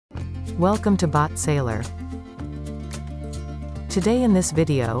Welcome to Bot Sailor. Today in this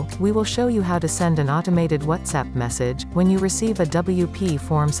video, we will show you how to send an automated WhatsApp message when you receive a WP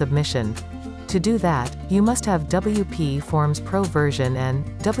form submission. To do that, you must have WP Forms Pro version and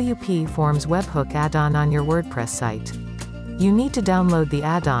WP Forms Webhook add-on on your WordPress site. You need to download the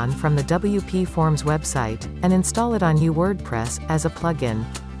add-on from the WP Forms website, and install it on WordPress as a plugin.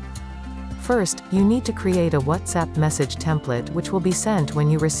 First, you need to create a WhatsApp message template which will be sent when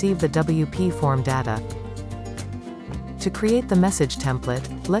you receive the WP form data. To create the message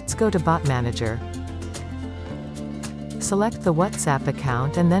template, let's go to Bot Manager. Select the WhatsApp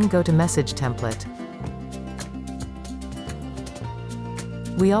account and then go to Message Template.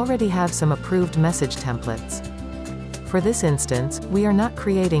 We already have some approved message templates. For this instance, we are not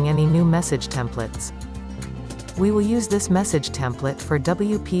creating any new message templates. We will use this message template for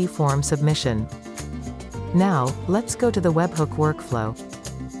WP form submission. Now, let's go to the webhook workflow.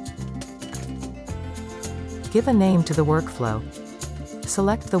 Give a name to the workflow.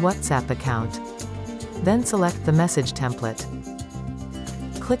 Select the WhatsApp account. Then select the message template.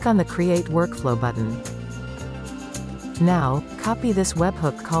 Click on the Create Workflow button. Now, copy this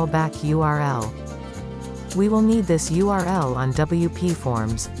webhook callback URL. We will need this URL on WP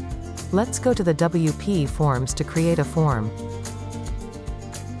Forms. Let's go to the WP Forms to create a form.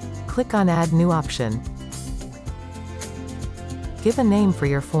 Click on Add New option. Give a name for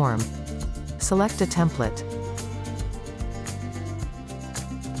your form. Select a template.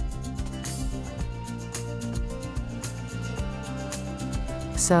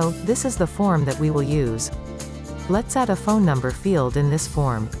 So, this is the form that we will use. Let's add a phone number field in this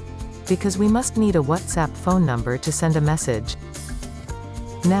form, because we must need a WhatsApp phone number to send a message.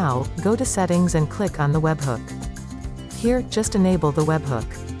 Now, go to Settings and click on the webhook. Here, just enable the webhook.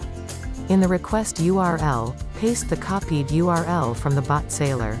 In the request URL, paste the copied URL from the Bot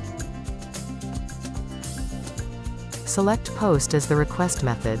Sailor. Select Post as the request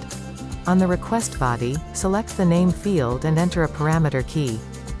method. On the request body, select the name field and enter a parameter key.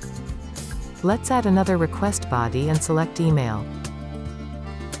 Let's add another request body and select Email.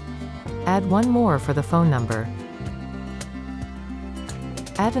 Add one more for the phone number.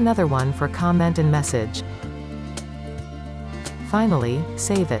 Add another one for comment and message. Finally,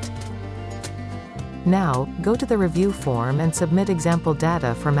 save it. Now, go to the review form and submit example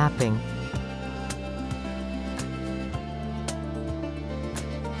data for mapping.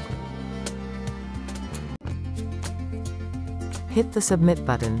 Hit the Submit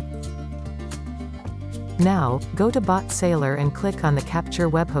button. Now, go to Bot Sailor and click on the Capture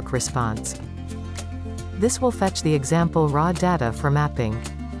Webhook Response. This will fetch the example raw data for mapping.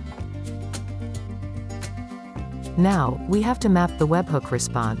 Now, we have to map the webhook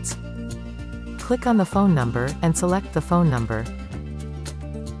response. Click on the phone number, and select the phone number.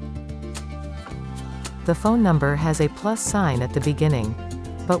 The phone number has a plus sign at the beginning.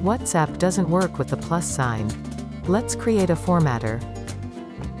 But WhatsApp doesn't work with the plus sign. Let's create a formatter.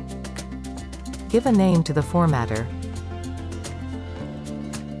 Give a name to the formatter.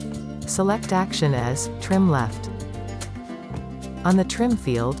 Select action as Trim Left. On the Trim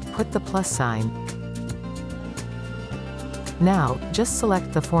field, put the plus sign. Now, just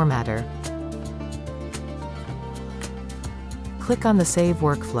select the formatter. Click on the Save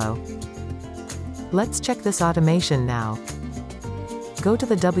Workflow. Let's check this automation now. Go to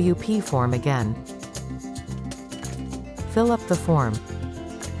the WP form again. Fill up the form.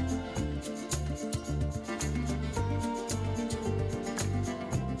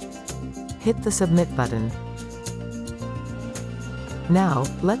 Hit the Submit button. Now,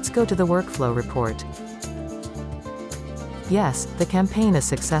 let's go to the workflow report. Yes, the campaign is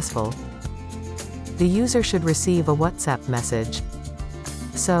successful. The user should receive a WhatsApp message.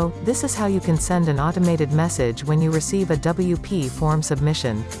 So, this is how you can send an automated message when you receive a WP form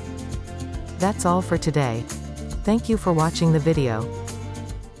submission. That's all for today. Thank you for watching the video.